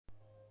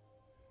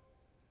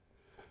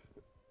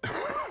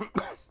Okay,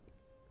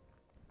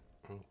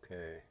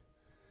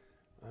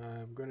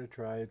 I'm going to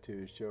try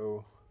to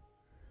show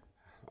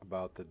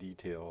about the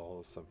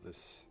details of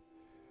this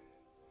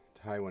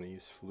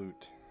Taiwanese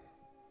flute,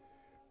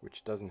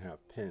 which doesn't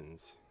have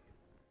pins,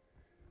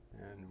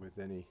 and with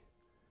any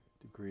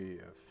degree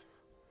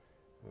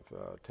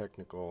of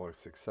technical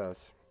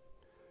success.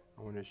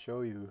 I want to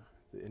show you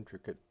the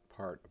intricate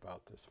part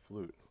about this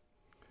flute,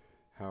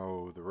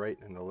 how the right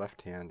and the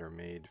left hand are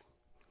made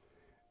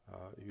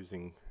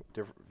using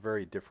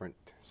very different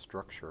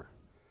structure.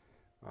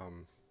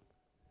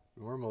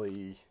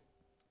 Normally,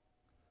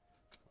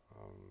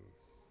 um,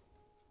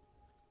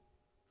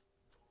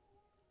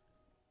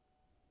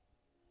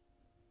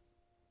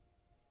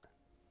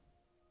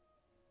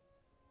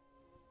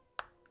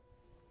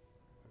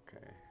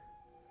 okay,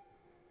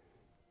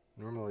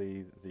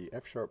 normally the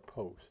F sharp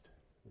post,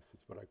 this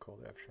is what I call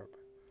the F sharp.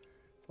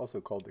 It's also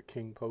called the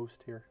king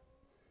post here.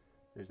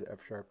 There's the F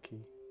sharp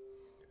key.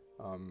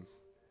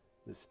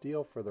 The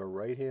steel for the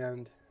right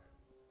hand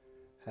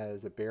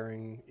has a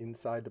bearing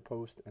inside the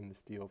post, and the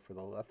steel for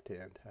the left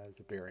hand has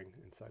a bearing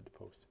inside the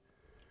post.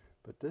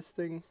 But this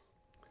thing,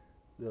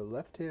 the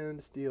left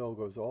hand steel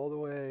goes all the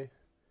way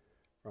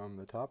from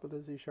the top of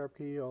the Z sharp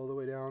key all the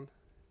way down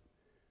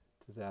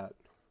to that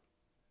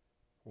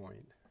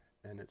point,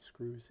 and it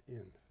screws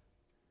in.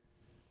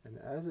 And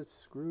as it's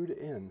screwed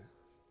in,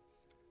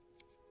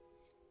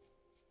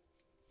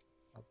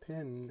 a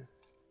pin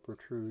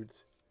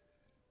protrudes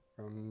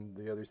from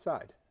the other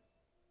side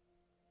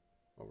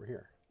over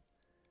here.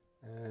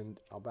 And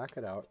I'll back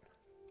it out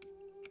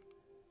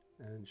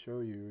and show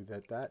you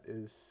that that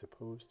is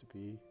supposed to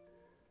be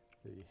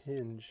the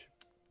hinge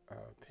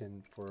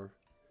pin for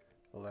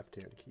the left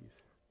hand keys.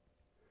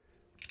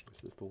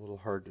 It's just a little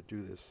hard to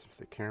do this with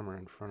the camera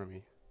in front of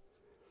me.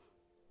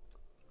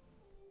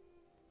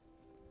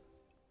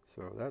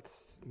 So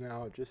that's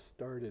now just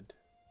started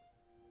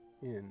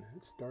in.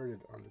 It started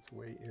on its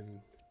way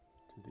in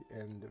to the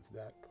end of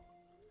that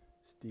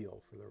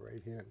steel for the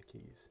right hand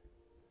keys.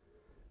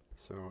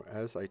 So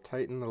as I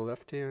tighten the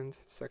left hand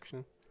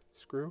section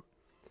screw,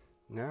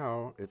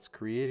 now it's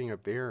creating a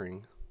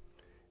bearing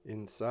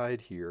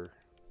inside here,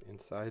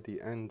 inside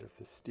the end of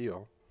the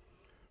steel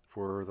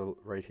for the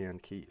right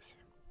hand keys.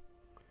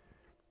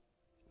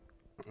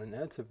 And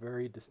that's a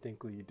very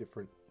distinctly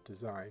different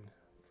design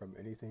from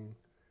anything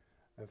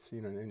I've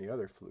seen on any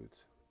other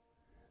flutes.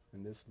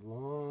 And this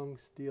long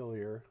steel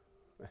here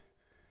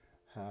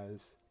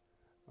has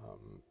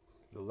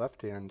the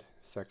left hand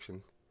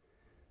section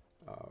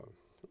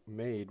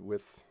made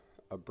with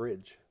a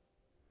bridge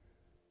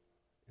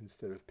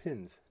instead of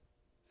pins.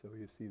 So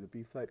you see the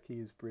B flat key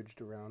is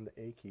bridged around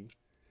the A key,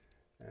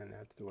 and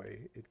that's the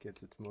way it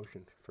gets its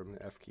motion from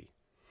the F key.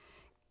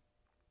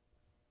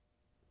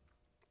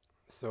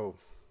 So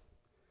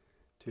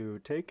to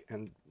take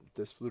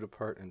this flute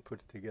apart and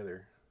put it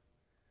together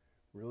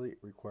really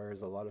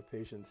requires a lot of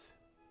patience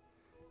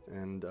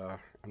and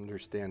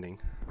understanding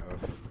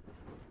of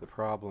the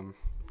problem,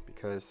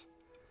 because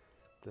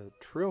the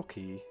trill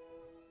key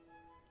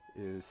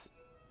is,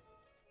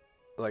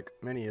 like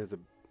many of the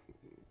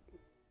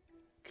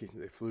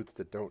flutes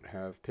that don't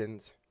have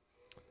pins,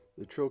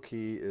 the trill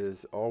key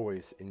is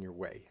always in your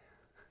way.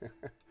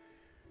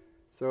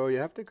 So you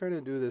have to kind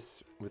of do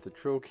this with the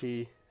trill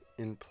key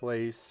in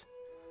place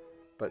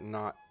but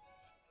not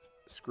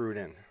screwed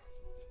in.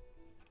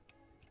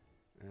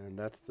 And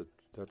that's the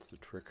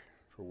trick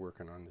for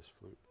working on this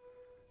flute.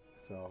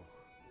 So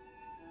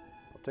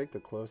I'll take the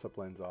close-up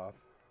lens off.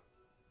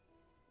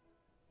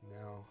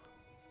 Now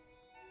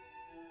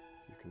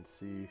you can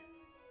see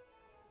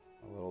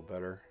a little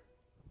better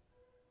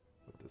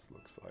what this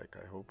looks like,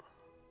 I hope.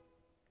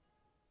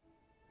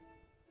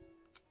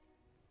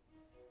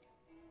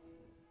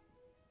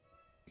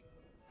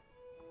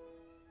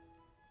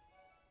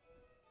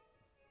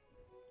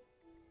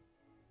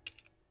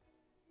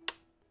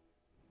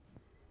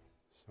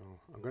 So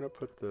I'm going to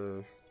put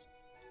the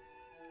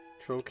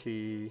trill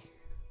key,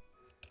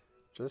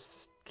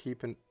 just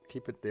keep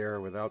it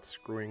there without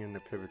screwing in the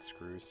pivot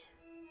screws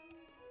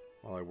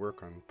while I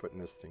work on putting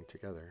this thing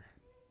together.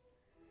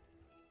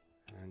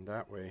 And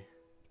that way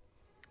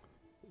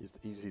it's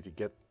easy to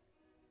get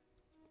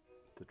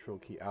the trill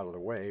key out of the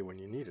way when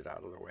you need it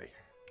out of the way,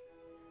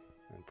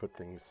 and put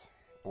things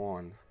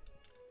on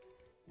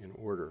in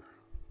order.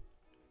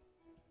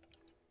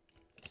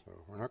 So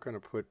we're not going to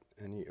put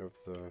any of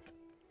the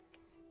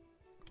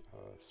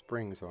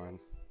springs on.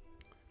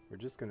 We're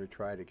just going to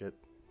try to get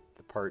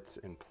the parts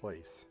in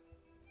place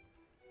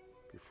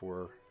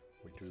before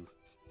we do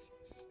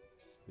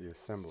the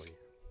assembly.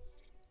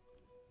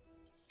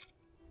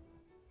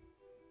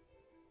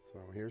 So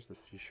here's the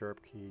C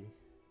sharp key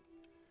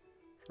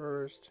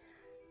first,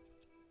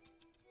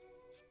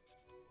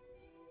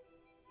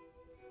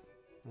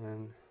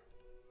 and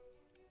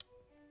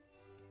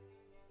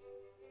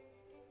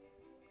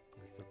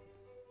I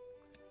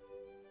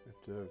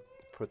have to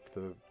put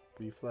the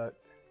B flat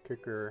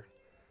kicker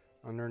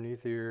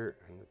underneath here,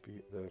 and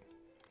the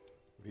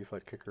B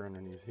flat kicker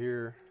underneath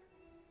here.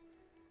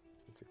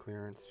 It's a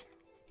clearance.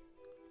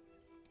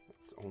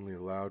 That's It's only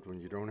allowed when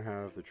you don't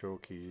have the control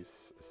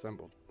keys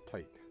assembled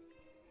tight.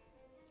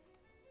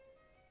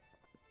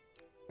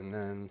 And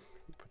then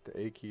you put the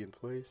A key in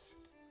place.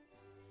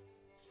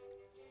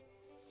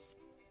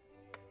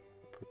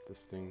 Put this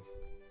thing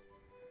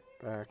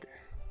back.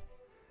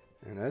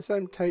 And as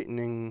I'm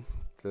tightening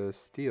the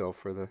steel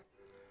for the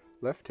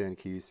left-hand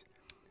keys,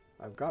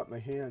 I've got my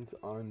hands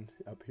on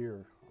up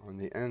here on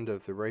the end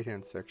of the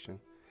right-hand section,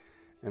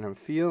 and I'm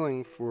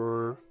feeling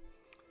for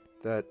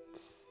that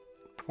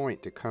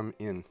point to come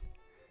in.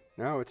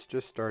 Now it's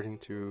just starting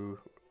to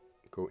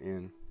go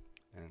in,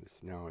 and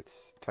now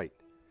it's tight.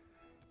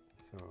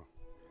 So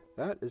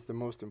that is the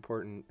most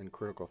important and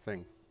critical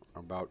thing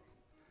about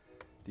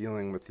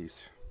dealing with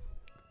these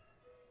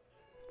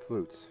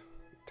flutes,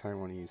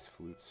 Taiwanese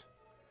flutes.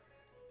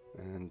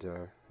 And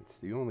it's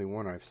the only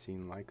one I've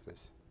seen like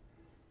this.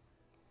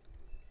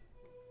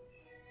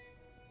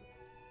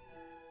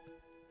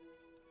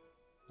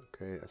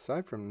 Okay,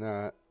 aside from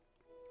that,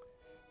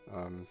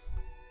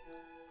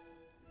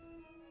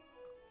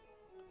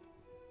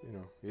 you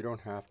know, you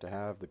don't have to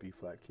have the B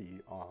flat key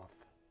off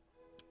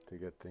to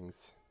get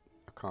things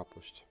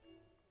accomplished,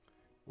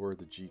 or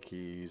the G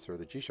keys or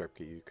the G sharp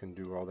key. You can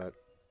do all that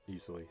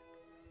easily,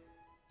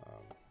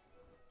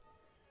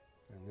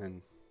 and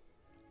then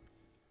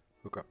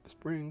hook up the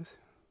springs.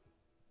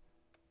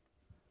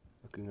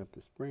 Hooking up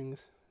the springs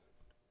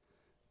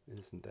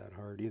isn't that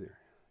hard either.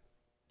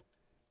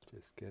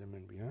 Just get them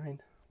in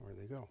behind where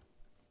they go,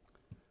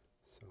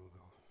 so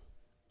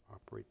they'll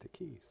operate the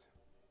keys.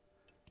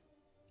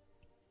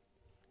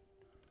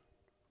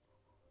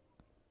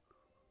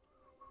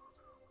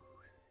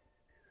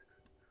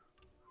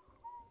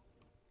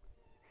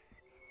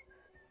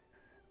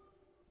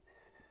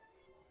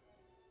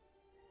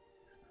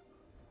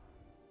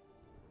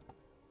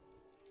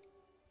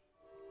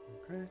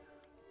 Okay,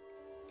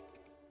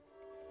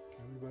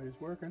 everybody's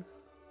working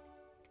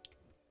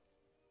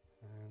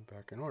and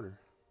back in order.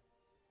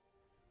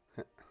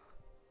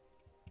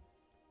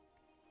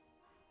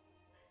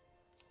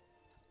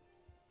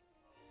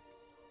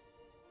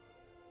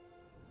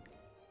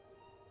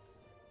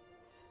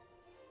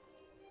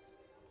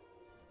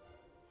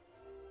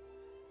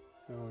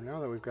 So now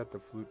that we've got the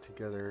flute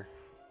together,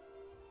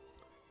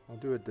 I'll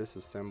do a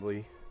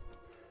disassembly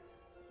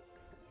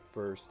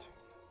first,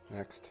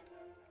 next.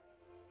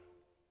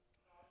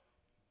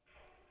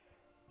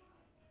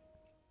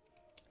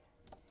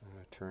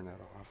 Turn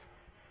that off.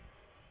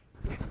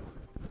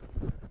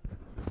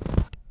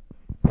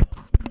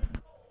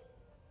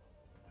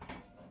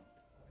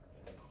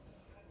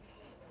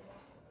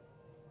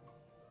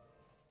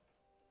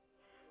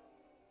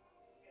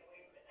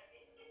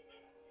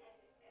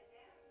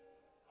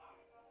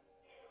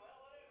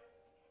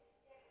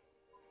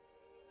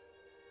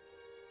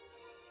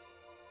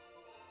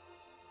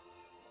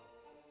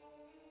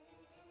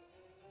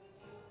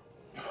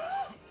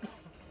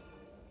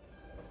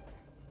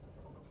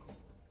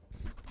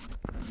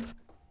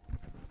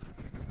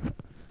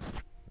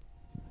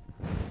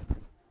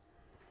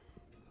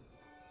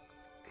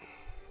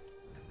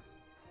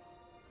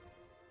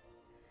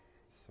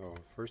 So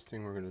first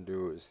thing we're going to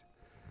do is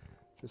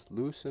just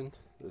loosen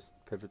this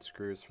pivot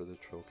screws for the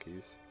control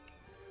keys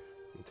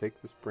and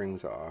take the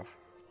springs off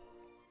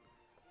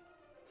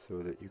so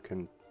that you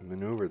can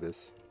maneuver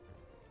this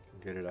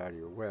and get it out of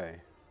your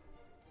way.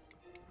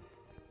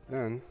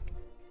 Then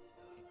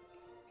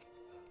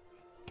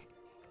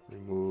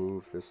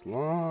remove this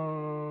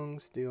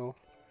long steel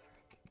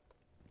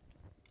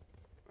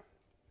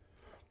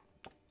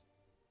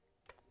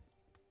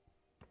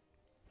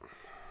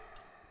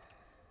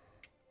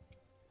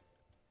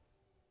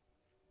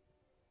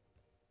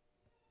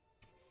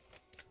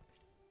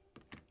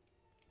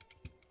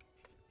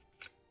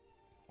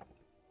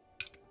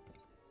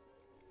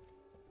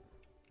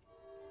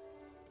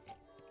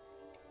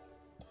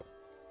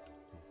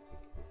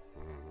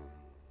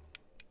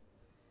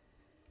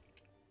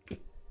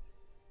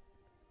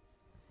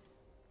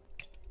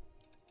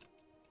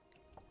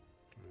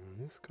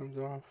this comes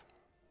off,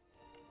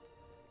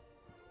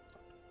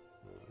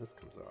 and this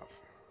comes off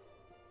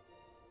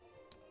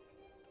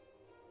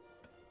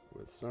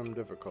with some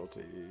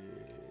difficulty.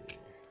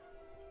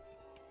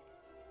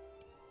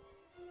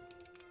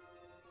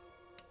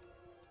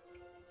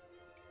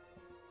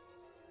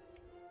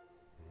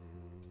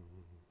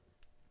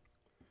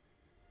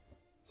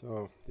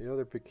 So the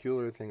other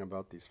peculiar thing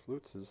about these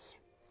flutes is,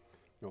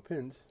 no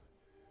pins,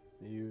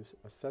 they use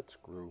a set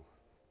screw,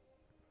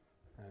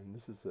 and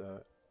this is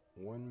a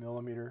 1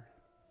 millimeter.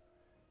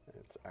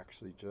 It's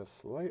actually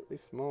just slightly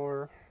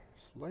smaller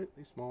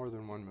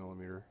than 1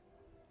 millimeter.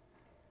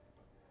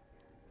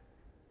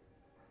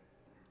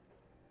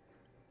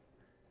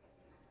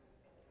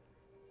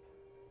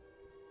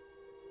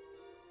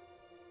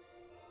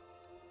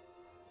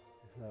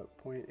 It's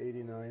at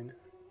 0.89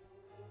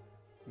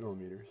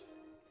 millimeters.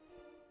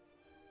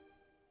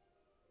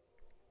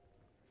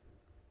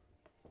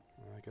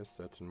 I guess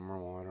that's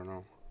normal, I don't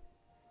know.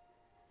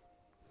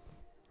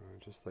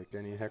 Just like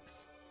any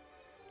hex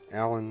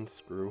Allen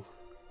screw,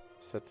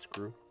 set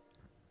screw,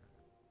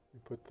 you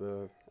put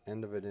the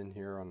end of it in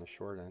here on the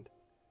short end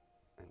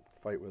and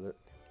fight with it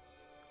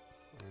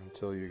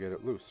until you get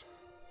it loose.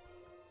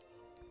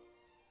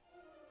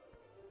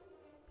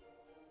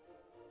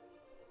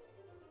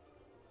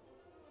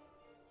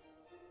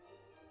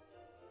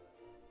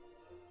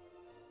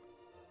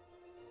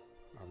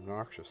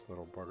 Obnoxious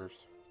little buggers.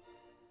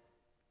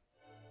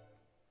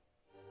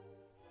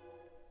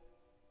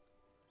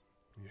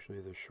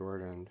 Usually the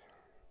short end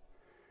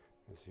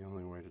is the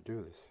only way to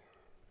do this.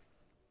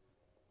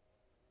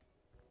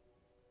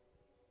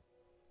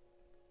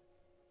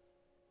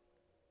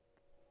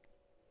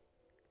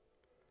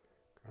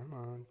 Come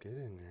on, get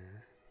in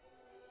there.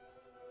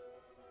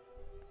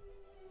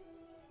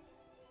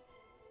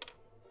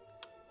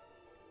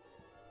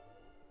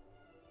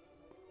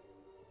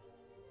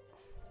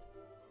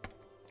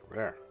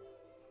 There.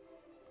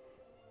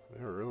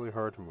 They're really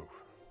hard to move.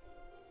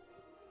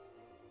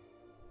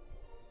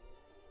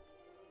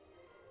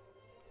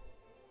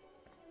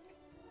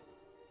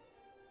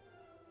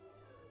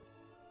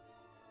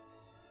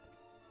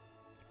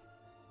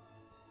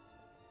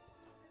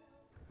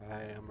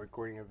 I am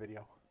recording a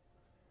video.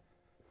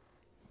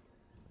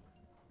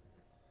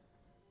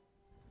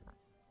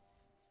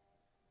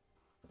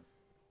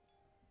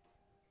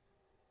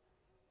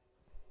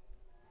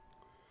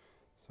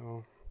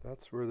 So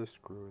that's where the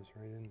screw is,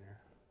 right in there.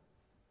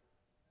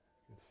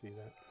 You can see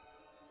that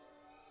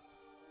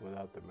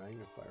without the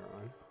magnifier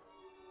on.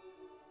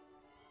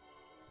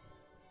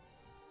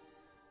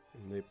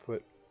 And they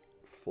put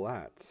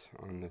flats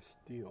on the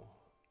steel.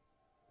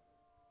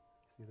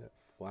 See that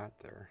flat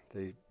there?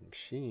 They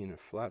machine a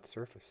flat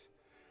surface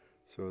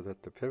so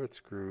that the pivot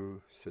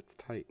screw sits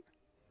tight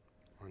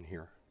on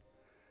here.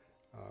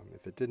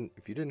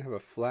 If you didn't have a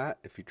flat,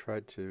 if you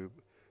tried to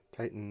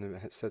tighten the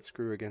set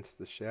screw against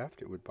the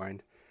shaft, it would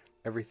bind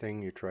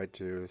everything you tried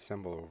to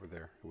assemble over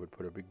there. It would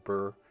put a big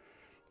burr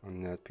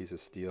on that piece of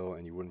steel,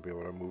 and you wouldn't be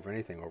able to move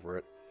anything over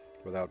it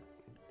without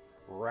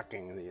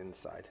wrecking the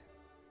inside.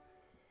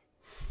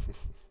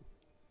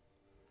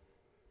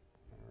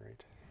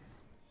 Alright,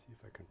 see if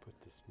I can put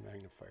this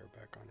magnifier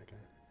back on again.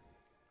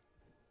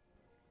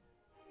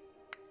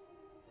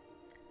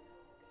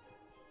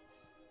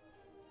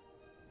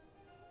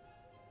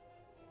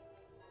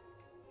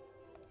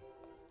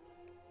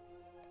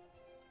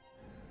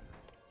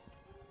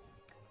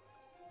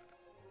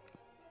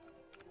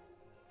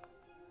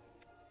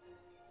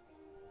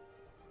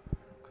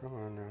 Come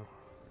on now.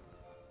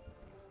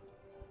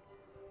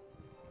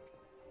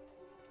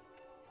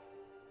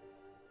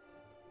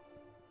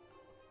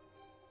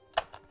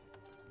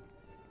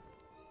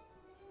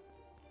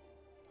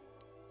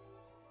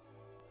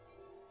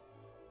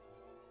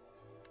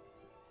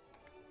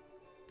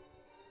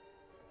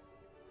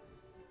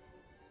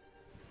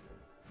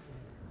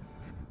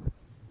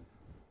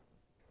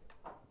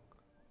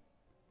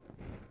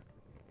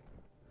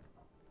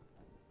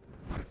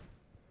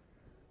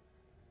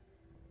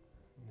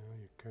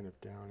 Kind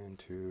of down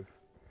into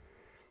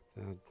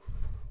the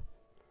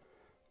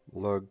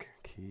lug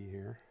key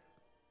here,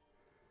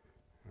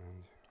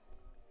 and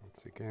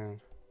once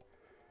again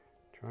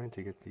trying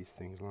to get these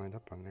things lined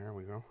up on there.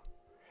 We go.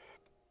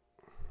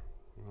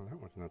 Well,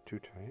 that one's not too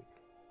tight.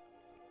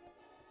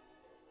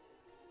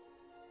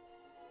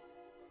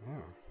 Yeah.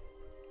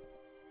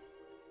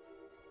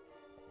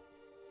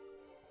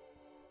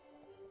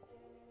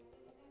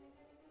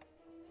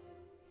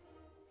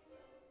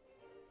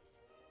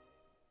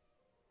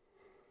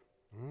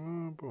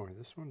 Oh boy,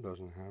 this one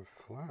doesn't have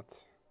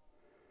flats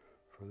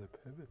for the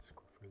pivots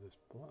for this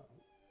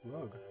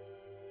lug.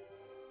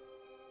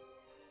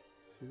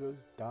 See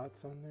those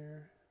dots on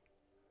there?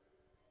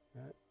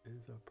 That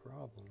is a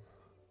problem,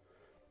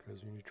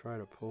 because when you try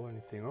to pull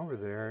anything over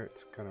there,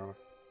 it's gonna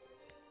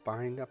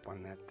bind up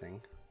on that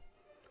thing,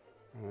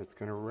 and it's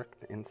gonna wreck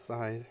the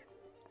inside.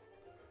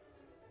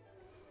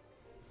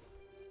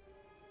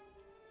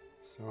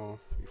 So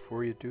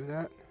before you do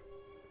that,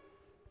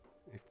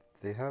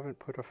 they haven't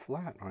put a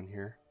flat on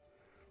here,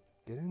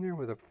 get in there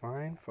with a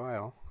fine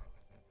file.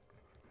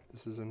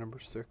 This is a number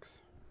 6.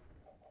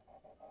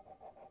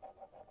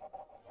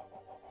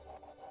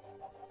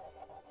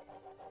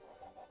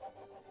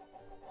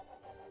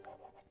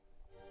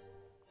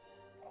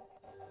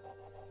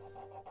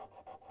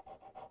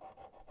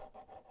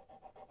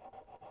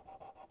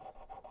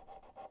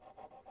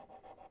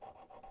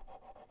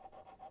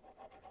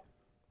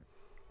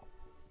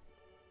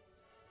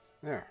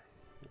 There,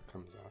 it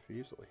comes off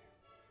easily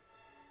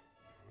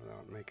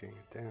without making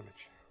a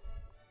damage.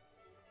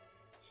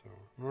 So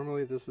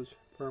normally this is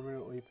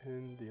permanently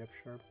pinned, the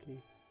F-sharp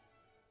key.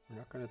 We're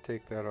not going to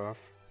take that off.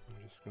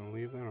 I'm just going to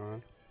leave that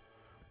on.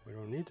 We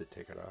don't need to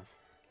take it off,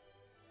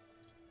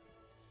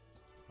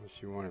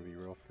 unless you want to be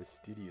real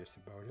fastidious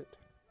about it.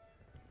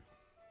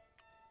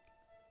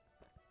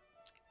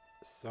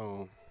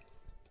 So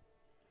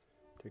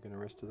taking the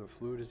rest of the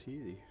flute is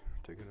easy.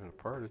 Taking it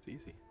apart is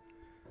easy.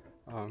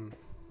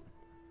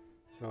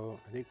 So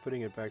I think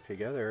putting it back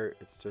together,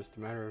 it's just a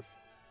matter of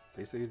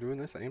basically doing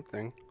the same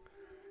thing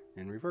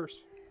in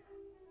reverse.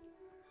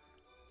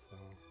 So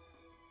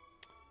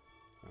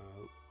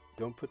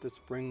don't put the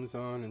springs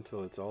on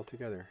until it's all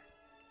together.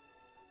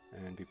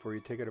 And before you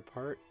take it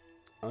apart,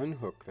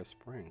 unhook the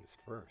springs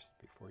first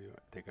before you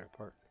take it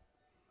apart,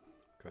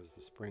 because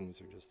the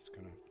springs are just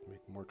going to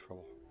make more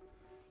trouble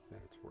than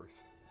it's worth.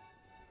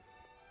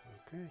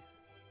 Okay.